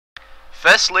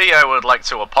Firstly, I would like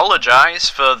to apologise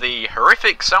for the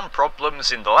horrific sound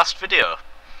problems in the last video.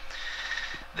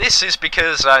 This is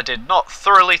because I did not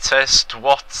thoroughly test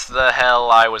what the hell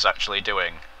I was actually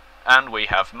doing. And we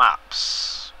have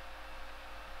maps.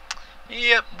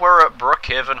 Yep, we're at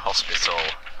Brookhaven Hospital.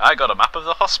 I got a map of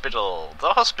the hospital.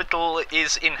 The hospital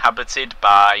is inhabited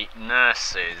by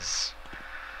nurses.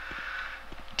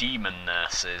 Demon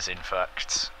nurses, in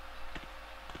fact.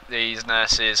 These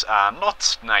nurses are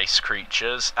not nice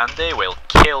creatures, and they will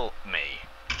kill me.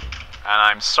 And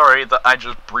I'm sorry that I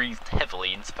just breathed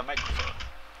heavily into the microphone.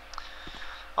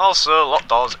 Also, locked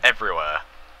doors everywhere.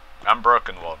 And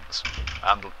broken ones.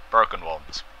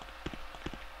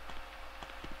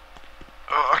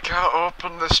 Oh, I can't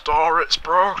open this door, it's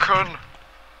broken.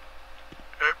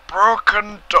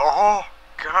 Broken door.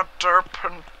 Can't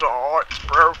open door, it's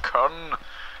broken.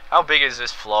 How big is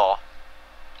this floor?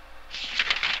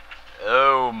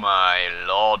 Oh my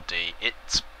lordy,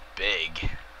 it's big.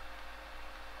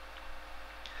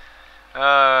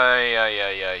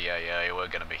 Yeah, we're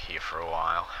gonna be here for a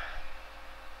while.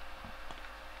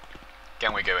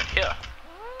 Can we go in here?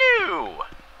 No!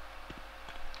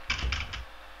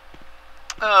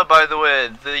 Oh, by the way,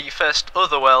 the first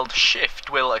Otherworld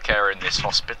shift will occur in this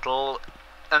hospital,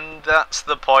 and that's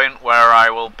the point where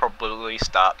I will probably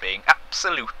start being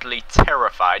absolutely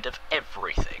terrified of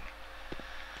everything.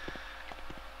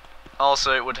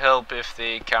 Also, it would help if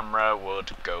the camera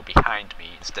would go behind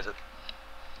me instead of...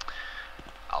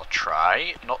 I'll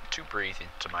try not to breathe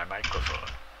into my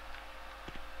microphone.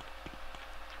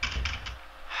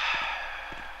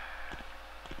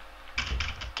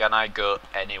 Can I go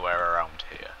anywhere around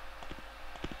here?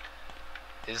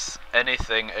 Is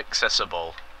anything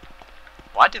accessible?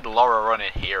 Why did Laura run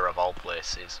in here of all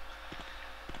places?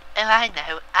 Oh, I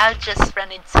know. I'll just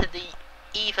run into the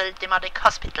evil demonic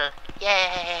hospital.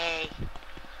 Yay!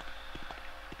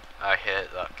 I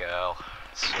hate that girl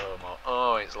so much.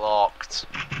 Oh, it's locked.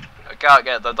 I can't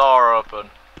get the door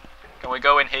open. Can we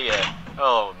go in here?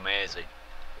 Oh, amazing.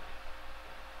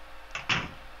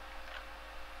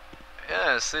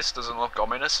 Yes, this doesn't look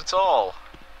ominous at all.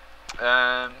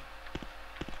 Yeah,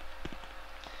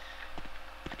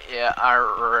 I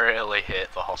really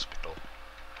hate the hospital.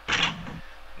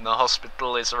 And the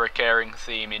hospital is a recurring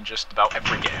theme in just about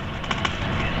every game.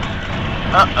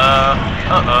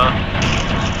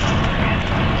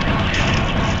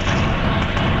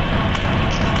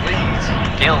 Please,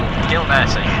 kill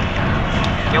Nursing.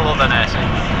 Kill other Nursing.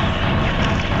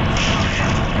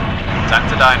 Time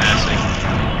to die, Nursing.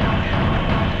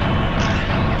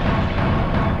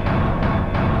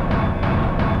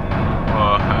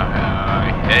 Oh,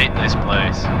 I hate this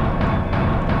place.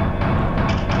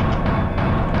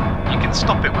 You can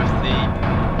stop it with the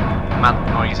mad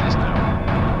noises now.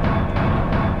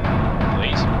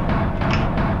 Please.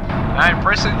 I'm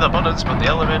pressing the buttons, but the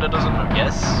elevator doesn't move.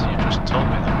 Yes, you just told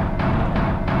me that.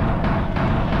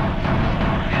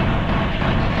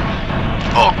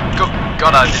 Oh,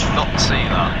 God, I did not see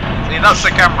that. See, that's the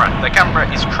camera. The camera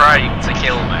is trying to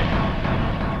kill me.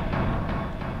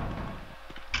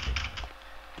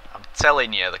 I'm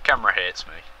telling you, the camera hates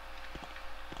me.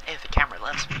 Oh, the camera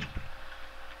loves me.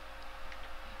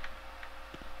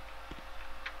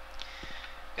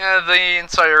 Yeah, the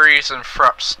entire reason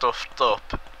Fraps stuffed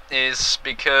up is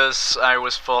because I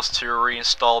was forced to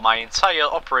reinstall my entire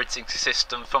operating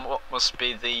system from what must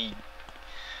be the...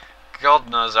 God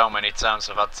knows how many times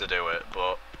I've had to do it,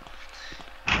 but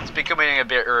it's becoming a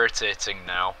bit irritating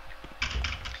now.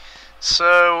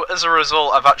 So, as a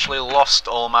result, I've actually lost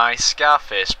all my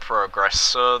Scarface progress,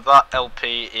 so that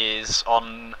LP is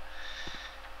on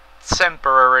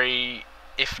temporary,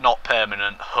 if not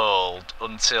permanent, hold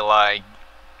until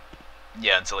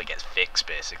until it gets fixed,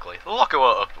 basically. The locker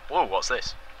won't open. Whoa, what's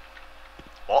this?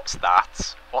 What's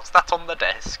that? What's that on the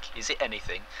desk? Is it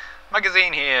anything?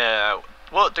 Magazine here.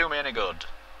 Won't do me any good.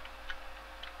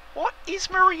 What is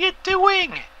Maria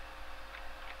doing?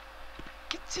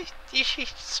 Is she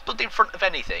stood in front of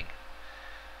anything?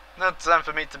 No time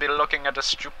for me to be looking at a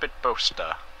stupid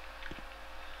poster.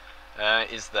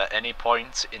 Is there any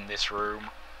point in this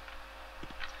room?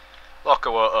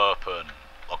 Locker won't open.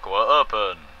 Locker won't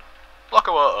open.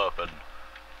 Locker won't open.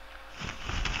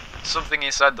 Something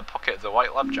inside the pocket of the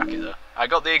white lab jacket there. I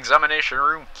got the examination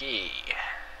room key.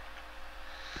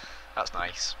 That's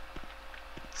nice.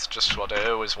 It's just what I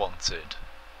always wanted.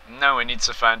 Now we need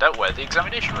to find out where the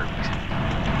examination room is.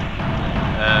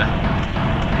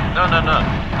 No.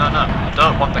 I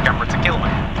don't want the camera to kill me.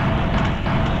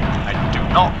 I do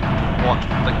not want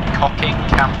the cocking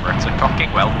camera to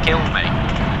cocking well kill me.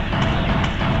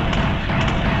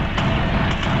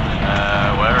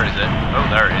 Where is it? Oh,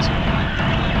 there it is.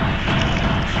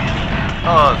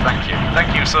 Oh, thank you.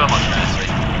 Thank you so much, Mercy.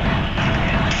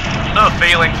 No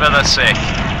feeling for the sick.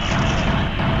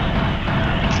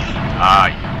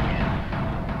 Aye.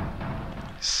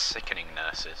 Sickening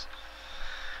nurses.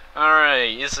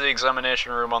 Alright, is the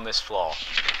examination room on this floor?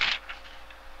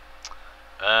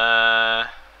 No.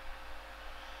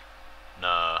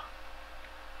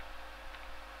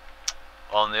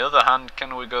 On the other hand,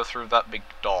 can we go through that big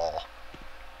door?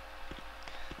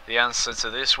 The answer to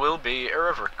this will be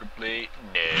irrevocably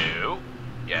no.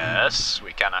 Yes,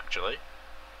 we can actually.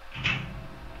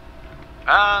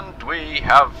 And we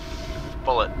have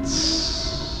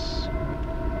bullets.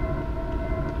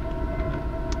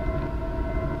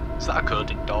 Is that a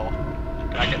coded door?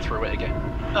 Can I get through it again?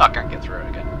 No, I can't get through it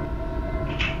again.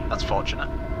 That's fortunate.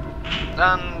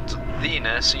 And the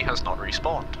Inercy has not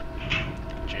respawned,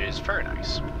 which is very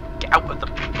nice. Get out of the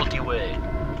bloody way.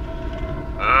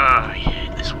 I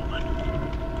hate this woman.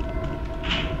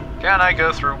 Can I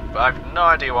go through? I have no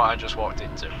idea what I just walked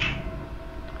into.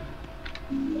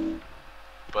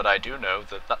 But I do know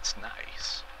that that's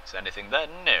nice. Is there anything there?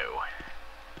 No.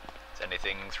 Is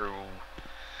anything through...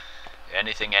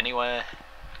 anything anywhere?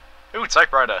 Ooh,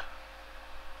 typewriter!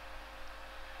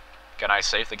 Can I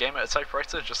save the game at a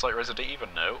typewriter, just like Resident Evil?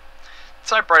 No.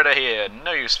 Typewriter here,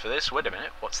 no use for this. Wait a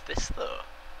minute, what's this though?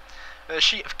 A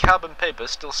sheet of carbon paper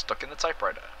still stuck in the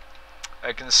typewriter.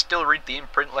 I can still read the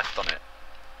imprint left on it.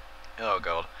 Oh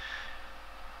god.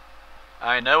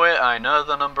 I know it, I know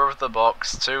the number of the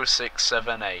box,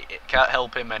 2678. It can't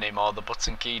help him anymore, the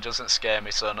button key doesn't scare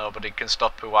me, so nobody can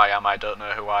stop who I am. I don't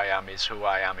know who I am is, who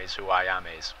I am is, who I am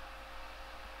is.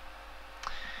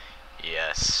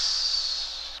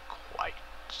 Yes, quite.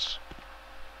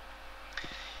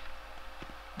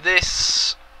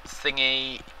 This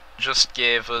thingy just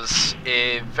gave us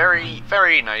a very,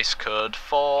 very nice code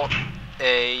for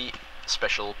a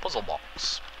special puzzle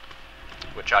box,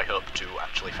 which I hope to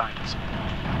actually find.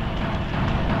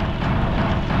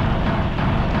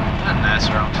 A nurse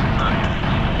around.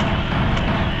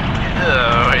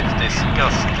 Oh, it's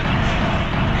disgusting.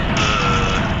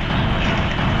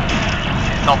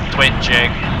 Not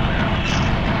twitching.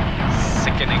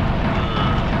 Sickening.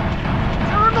 Is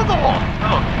there another one?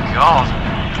 Oh god.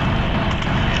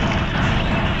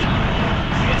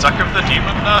 Attack of the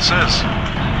Demon Nurses.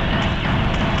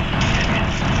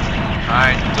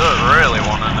 I don't really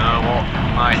want to know what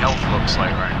my health looks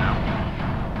like right now.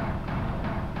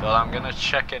 But I'm gonna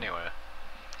check anyway.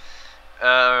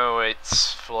 Oh,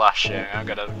 it's flashing. I'm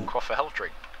gonna quaff a health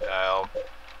drink. I'll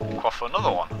quaff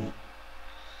another one.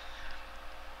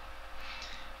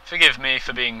 Forgive me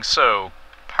for being so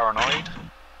paranoid.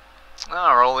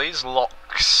 Are all these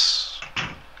locks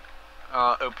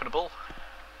openable?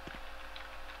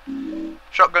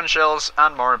 Shotgun shells,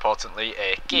 and more importantly,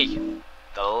 a key.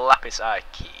 The Lapis Eye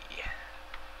key.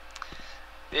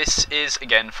 This is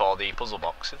again for the puzzle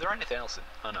box. Is there anything else in?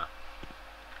 Oh no.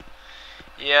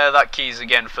 Yeah, that key's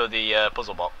again for the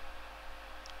puzzle box.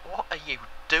 What are you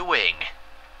doing?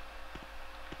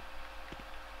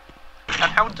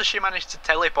 And how does she manage to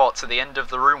teleport to the end of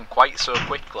the room quite so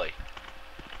quickly?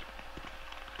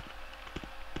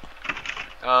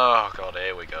 Oh god,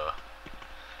 here we go.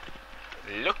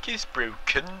 Lock is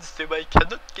broken, so I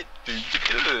cannot get through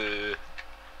the door.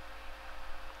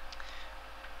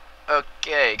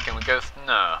 Okay, can we go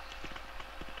no.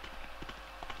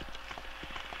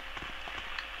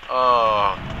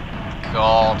 Oh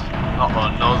god, not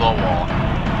another one.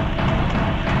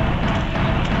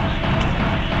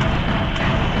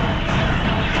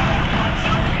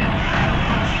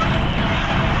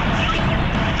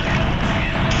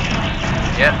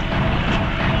 Yep.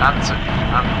 And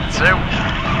two.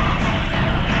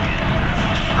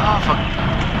 Oh fuck.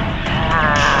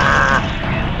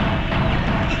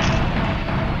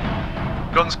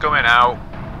 Gun's coming out.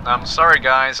 I'm sorry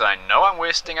guys, I know I'm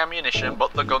wasting ammunition,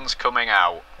 but the gun's coming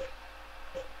out.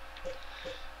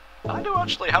 I do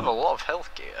actually have a lot of health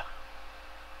gear.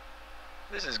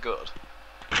 This is good.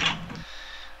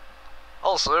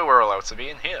 Also, we're allowed to be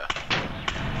in here.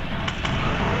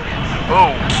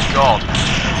 Oh god.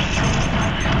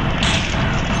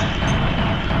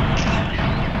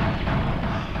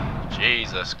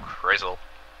 Jesus Crizzle.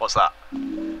 What's that?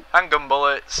 Handgun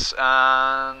bullets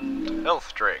and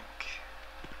health drink.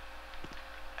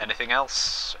 Anything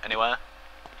else? Anywhere?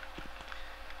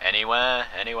 Anywhere?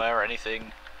 Anywhere?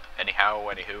 Anything? Anyhow?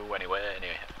 Anywho? Anywhere?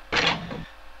 Anywhere?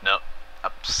 No.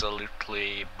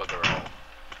 Absolutely bugger all.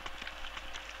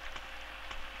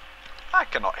 I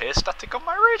cannot hear static on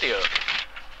my radio.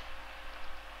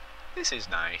 This is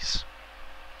nice.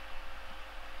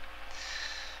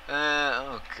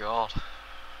 Oh god.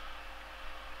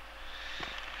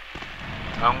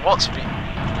 And what's be...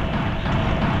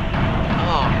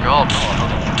 Oh god, no,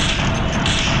 hold on.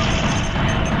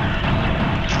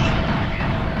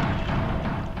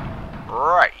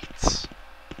 Right.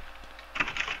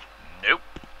 Nope.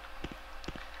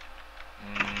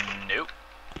 Nope.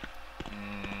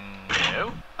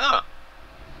 No. Oh.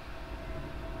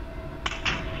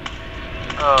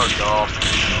 Oh god.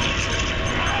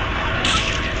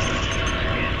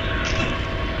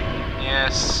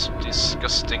 Yes,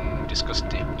 disgusting,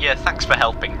 disgusting. Yeah, thanks for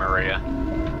helping, Maria.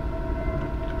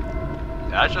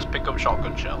 Did I just pick up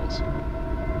shotgun shells?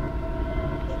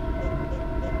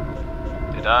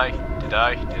 Did I? Did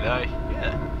I? Did I?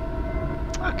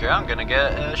 Yeah. Okay, I'm gonna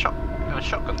get a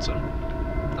shotgun soon.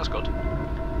 That's good.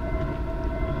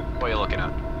 What are you looking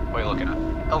at? What are you looking at?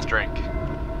 Health drink.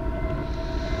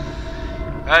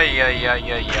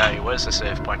 Ay, where's the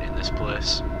save point in this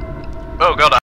place? Oh god,